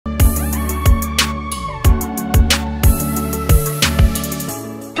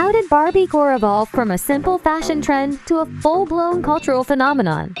Barbiecore evolved from a simple fashion trend to a full-blown cultural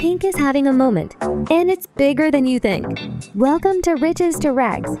phenomenon. Pink is having a moment, and it's bigger than you think. Welcome to Riches to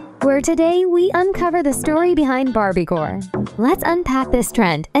Rags, where today we uncover the story behind Barbiecore. Let's unpack this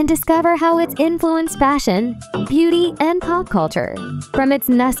trend and discover how it's influenced fashion, beauty, and pop culture. From its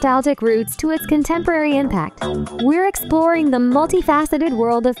nostalgic roots to its contemporary impact, we're exploring the multifaceted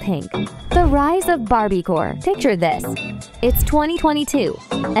world of pink. The rise of Barbiecore. Picture this. It's 2022,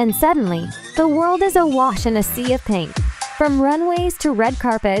 and suddenly, the world is awash in a sea of pink. From runways to red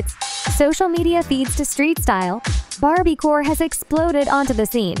carpets, social media feeds to street style, Barbiecore has exploded onto the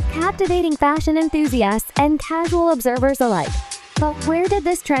scene, captivating fashion enthusiasts and casual observers alike. But where did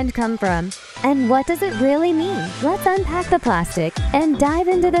this trend come from? And what does it really mean? Let's unpack the plastic and dive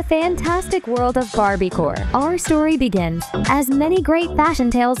into the fantastic world of Barbiecore. Our story begins, as many great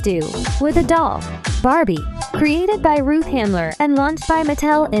fashion tales do, with a doll, Barbie. Created by Ruth Handler and launched by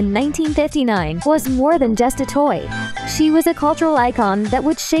Mattel in 1959, was more than just a toy. She was a cultural icon that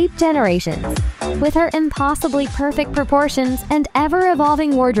would shape generations. With her impossibly perfect proportions and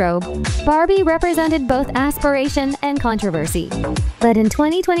ever-evolving wardrobe, Barbie represented both aspiration and controversy. But in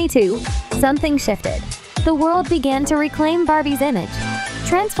 2022, something shifted. The world began to reclaim Barbie's image,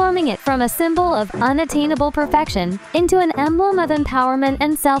 transforming it from a symbol of unattainable perfection into an emblem of empowerment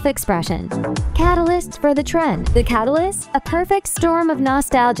and self-expression. Catalyst for the trend. The catalyst? A perfect storm of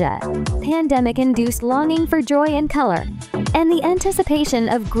nostalgia, pandemic-induced longing for joy and color, and the anticipation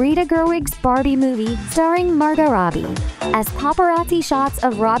of Greta Gerwig's Barbie movie starring Margot Robbie. As paparazzi shots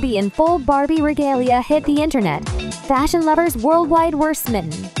of Robbie in full Barbie regalia hit the internet, fashion lovers worldwide were smitten.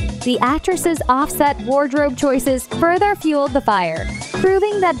 The actress's offset wardrobe choices further fueled the fire,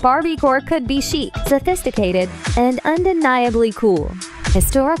 proving that Barbiecore could be chic, sophisticated, and undeniably cool.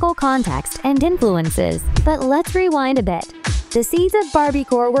 Historical context and influences. But let's rewind a bit. The seeds of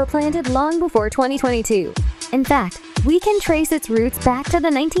Barbiecore were planted long before 2022. In fact, we can trace its roots back to the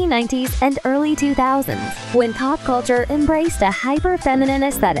 1990s and early 2000s, when pop culture embraced a hyper-feminine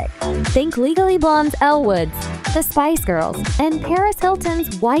aesthetic. Think Legally Blonde's Elle Woods, the Spice Girls, and Paris Hilton's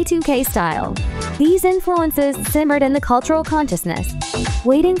Y2K style. These influences simmered in the cultural consciousness,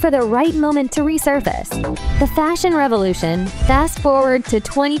 waiting for the right moment to resurface. The fashion revolution. Fast forward to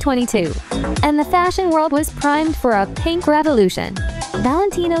 2022, and the fashion world was primed for a pink revolution.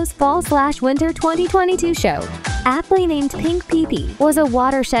 Valentino's Fall/Winter 2022 show, aptly named Pink PP, was a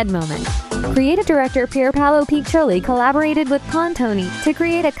watershed moment. Creative director Pierpaolo Piccioli collaborated with Pantone to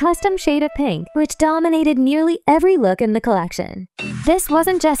create a custom shade of pink, which dominated nearly every look in the collection. This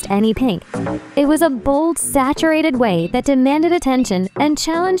wasn't just any pink. It was a bold, saturated way that demanded attention and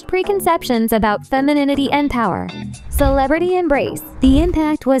challenged preconceptions about femininity and power. Celebrity embrace. The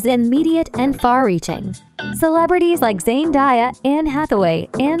impact was immediate and far-reaching. Celebrities like Zendaya, Anne Hathaway,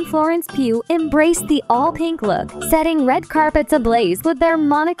 and Florence Pugh embraced the all-pink look, setting red carpets ablaze with their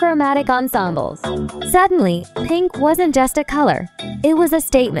monochromatic ensembles. Suddenly, pink wasn't just a color. It was a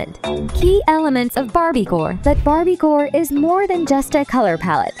statement. Key elements of Barbiecore. That Barbiecore is more than just a color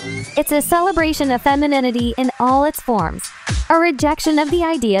palette. It's a celebration of femininity in all its forms. A rejection of the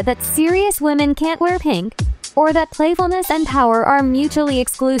idea that serious women can't wear pink, or that playfulness and power are mutually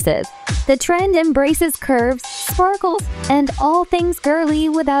exclusive. The trend embraces curves, sparkles, and all things girly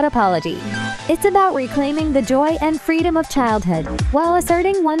without apology. It's about reclaiming the joy and freedom of childhood while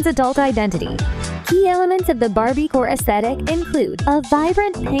asserting one's adult identity. Key elements of the Barbiecore aesthetic include a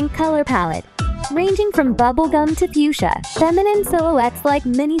vibrant pink color palette, ranging from bubblegum to fuchsia, feminine silhouettes like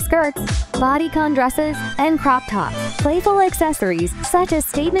mini skirts, bodycon dresses, and crop tops, playful accessories such as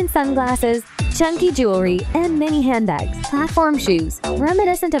statement sunglasses, chunky jewelry, and mini handbags, platform shoes,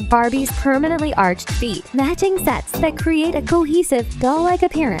 reminiscent of Barbie's permanently arched feet, matching sets that create a cohesive, doll-like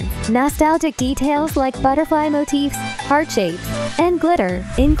appearance, nostalgic details like butterfly motifs, heart shapes, and glitter,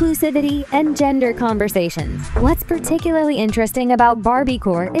 inclusivity, and gender conversations. What's particularly interesting about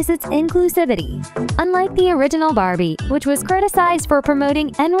Barbiecore is its inclusivity. Unlike the original Barbie, which was criticized for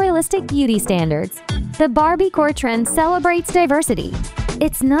promoting unrealistic beauty standards, the Barbiecore trend celebrates diversity.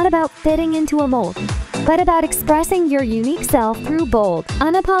 It's not about fitting into a mold, but about expressing your unique self through bold,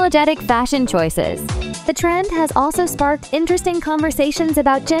 unapologetic fashion choices. The trend has also sparked interesting conversations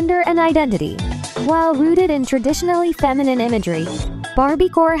about gender and identity. While rooted in traditionally feminine imagery,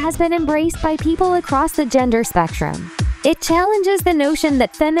 Barbiecore has been embraced by people across the gender spectrum. It challenges the notion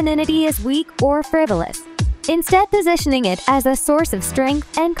that femininity is weak or frivolous, instead positioning it as a source of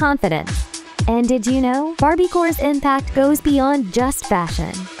strength and confidence. And did you know? Barbiecore's impact goes beyond just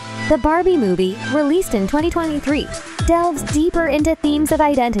fashion. The Barbie movie, released in 2023, delves deeper into themes of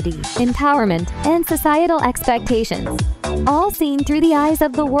identity, empowerment, and societal expectations. all seen through the eyes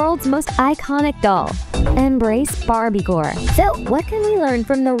of the world's most iconic doll. Embrace Barbiecore. So, what can we learn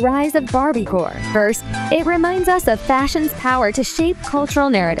from the rise of Barbiecore? First, it reminds us of fashion's power to shape cultural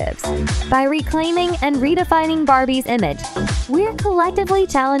narratives. By reclaiming and redefining Barbie's image, we're collectively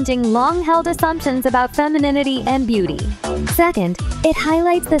challenging long-held assumptions about femininity and beauty. Second, it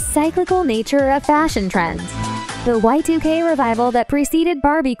highlights the cyclical nature of fashion trends. The Y2K revival that preceded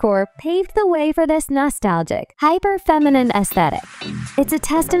Barbiecore paved the way for this nostalgic, hyper-feminine aesthetic. It's a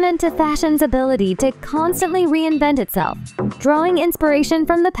testament to fashion's ability to constantly reinvent itself, drawing inspiration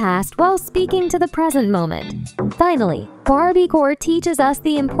from the past while speaking to the present moment. Finally, Barbiecore teaches us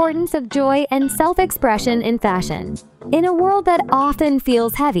the importance of joy and self-expression in fashion. In a world that often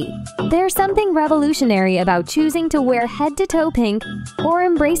feels heavy, there's something revolutionary about choosing to wear head-to-toe pink or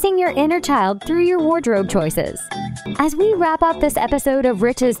embracing your inner child through your wardrobe choices. As we wrap up this episode of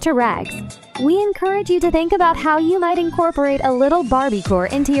Riches to Rags, we encourage you to think about how you might incorporate a little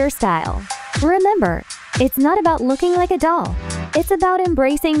Barbiecore into your style. Remember, it's not about looking like a doll. It's about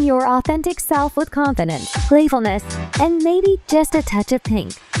embracing your authentic self with confidence, playfulness, and maybe just a touch of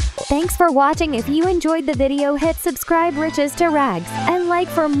pink. Thanks for watching. If you enjoyed the video, hit subscribe Riches to Rags and like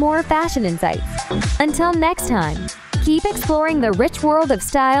for more fashion insights. Until next time, keep exploring the rich world of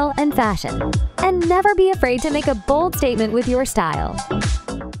style and fashion, and never be afraid to make a bold statement with your style.